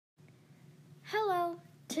Hello,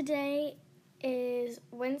 today is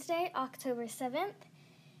Wednesday, October 7th,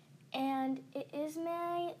 and it is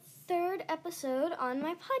my third episode on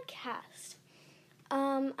my podcast.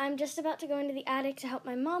 I'm just about to go into the attic to help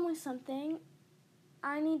my mom with something.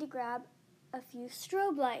 I need to grab a few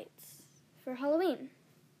strobe lights for Halloween.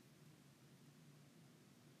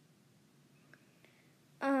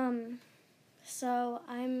 So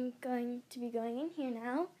I'm going to be going in here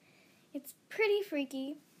now. It's pretty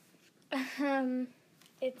freaky.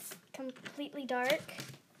 It's completely dark.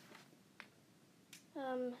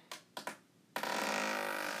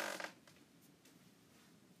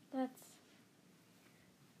 That's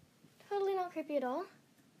totally not creepy at all.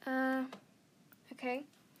 Okay.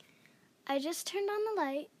 I just turned on the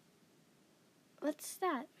light. What's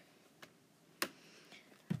that?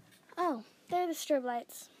 Oh, they're the strobe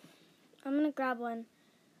lights. I'm gonna grab one.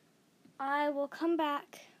 I will come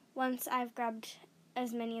back once I've grabbed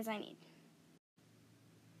as many as I need.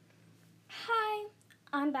 Hi,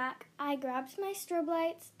 I'm back. I grabbed my strobe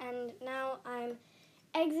lights and now I'm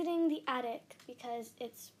exiting the attic because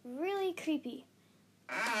it's really creepy.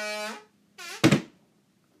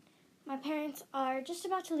 My parents are just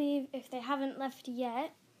about to leave if they haven't left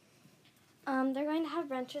yet. They're going to have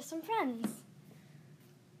brunch with some friends.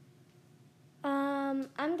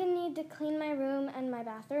 I'm going to need to clean my room and my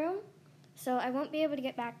bathroom, so I won't be able to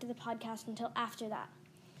get back to the podcast until after that.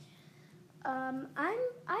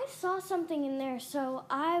 I saw something in there, so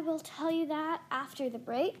I will tell you that after the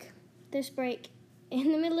break.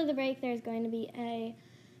 In the middle of the break, there's going to be an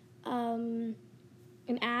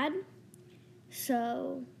ad,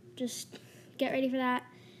 so just get ready for that.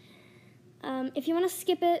 If you want to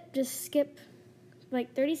skip it, just skip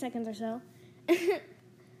like 30 seconds or so.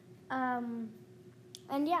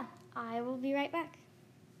 And yeah, I will be right back.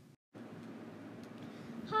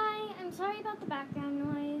 Hi, I'm sorry about the background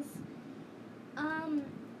noise.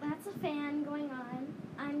 That's a fan going on.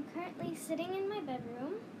 I'm currently sitting in my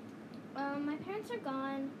bedroom. My parents are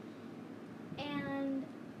gone, and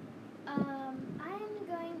I'm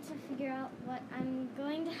going to figure out what I'm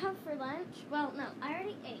going to have for lunch. Well, no, I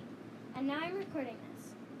already ate, and now I'm recording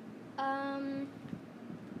this.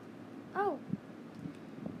 Oh.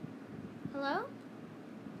 Hello?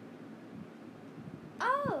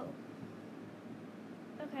 Oh.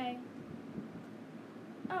 Okay.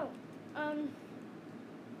 Oh,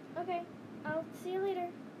 okay. I'll see you later.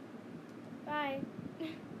 Bye.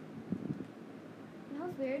 That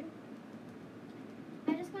was weird.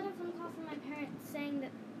 I just got a phone call from my parents saying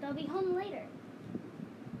that they'll be home later.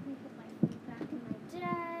 Let me put my phone back in my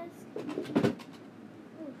desk.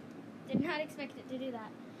 Ooh, did not expect it to do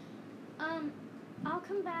that. I'll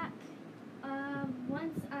come back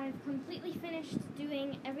once I've completely finished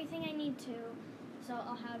doing everything I need to. So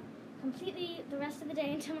I'll have completely the rest of the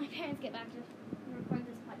day until my parents get back to record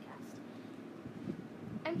this podcast.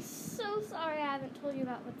 I'm so sorry I haven't told you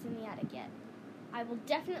about what's in the attic yet. I will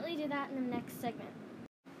definitely do that in the next segment.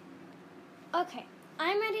 Okay,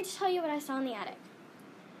 I'm ready to tell you what I saw in the attic.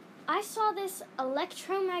 I saw this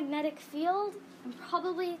electromagnetic field. I'm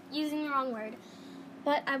probably using the wrong word.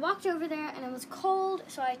 But I walked over there and it was cold,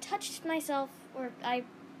 so I touched myself, or I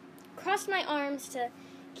crossed my arms to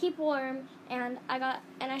keep warm, and I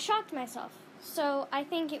shocked myself. So I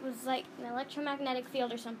think it was like an electromagnetic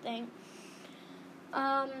field or something.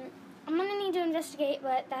 I'm gonna need to investigate,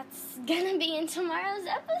 but that's gonna be in tomorrow's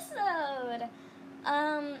episode.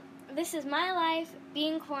 This is my life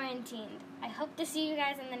being quarantined. I hope to see you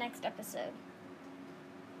guys in the next episode.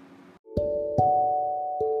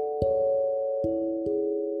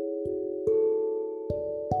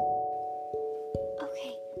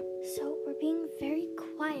 Okay, so we're being very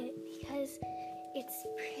quiet because it's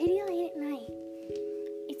pretty late at night.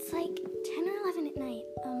 It's like 10 or 11 at night.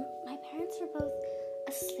 My parents are both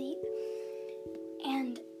asleep,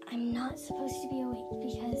 and I'm not supposed to be awake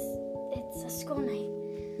because it's a school night.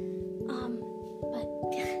 But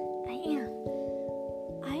I am.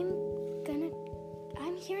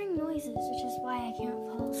 I'm hearing noises, which is why I can't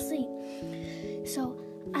fall asleep. So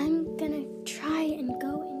I'm gonna try and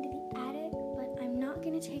go into the attic, but I'm not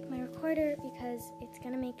gonna take my recorder because it's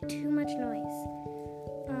gonna make too much noise.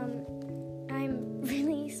 I'm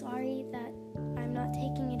really sorry that I'm not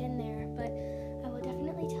taking it in there, but I will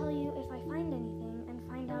definitely tell you if I find anything and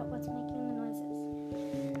find out what's making the noises.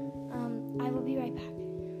 I will be right back.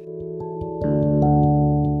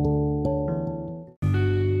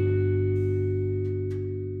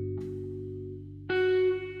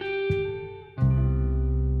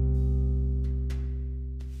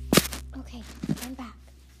 Okay, I'm back.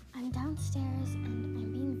 I'm downstairs and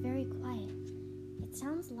I'm being very quiet. It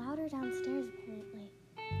sounds louder downstairs apparently.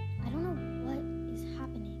 I don't know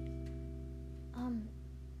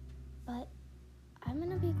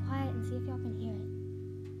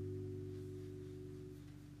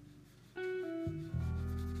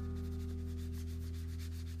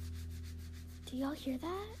Do y'all hear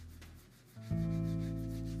that?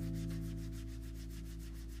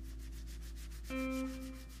 I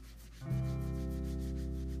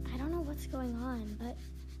don't know what's going on, but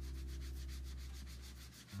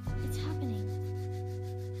it's happening.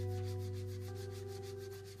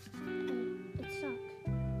 And it stopped.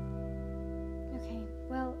 Okay,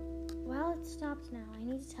 well, while it's stopped now, I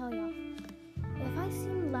need to tell y'all. If I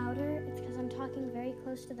seem louder, it's because I'm talking very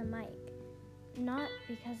close to the mic. Not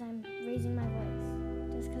because I'm raising my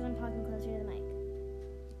voice, just because I'm talking closer to the mic.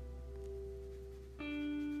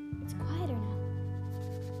 It's quieter now.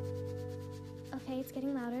 Okay, it's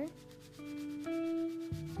getting louder.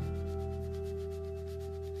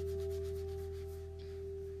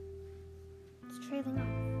 It's trailing off.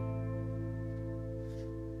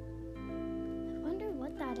 I wonder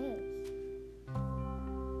what that is.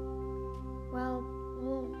 Well,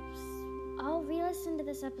 I'll re-listen to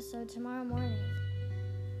this episode tomorrow morning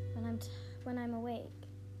when I'm awake,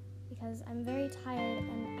 because I'm very tired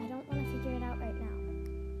and I don't want to figure it out right now.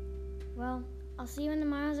 Well, I'll see you in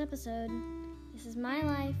tomorrow's episode. This is my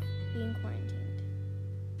life being quarantined.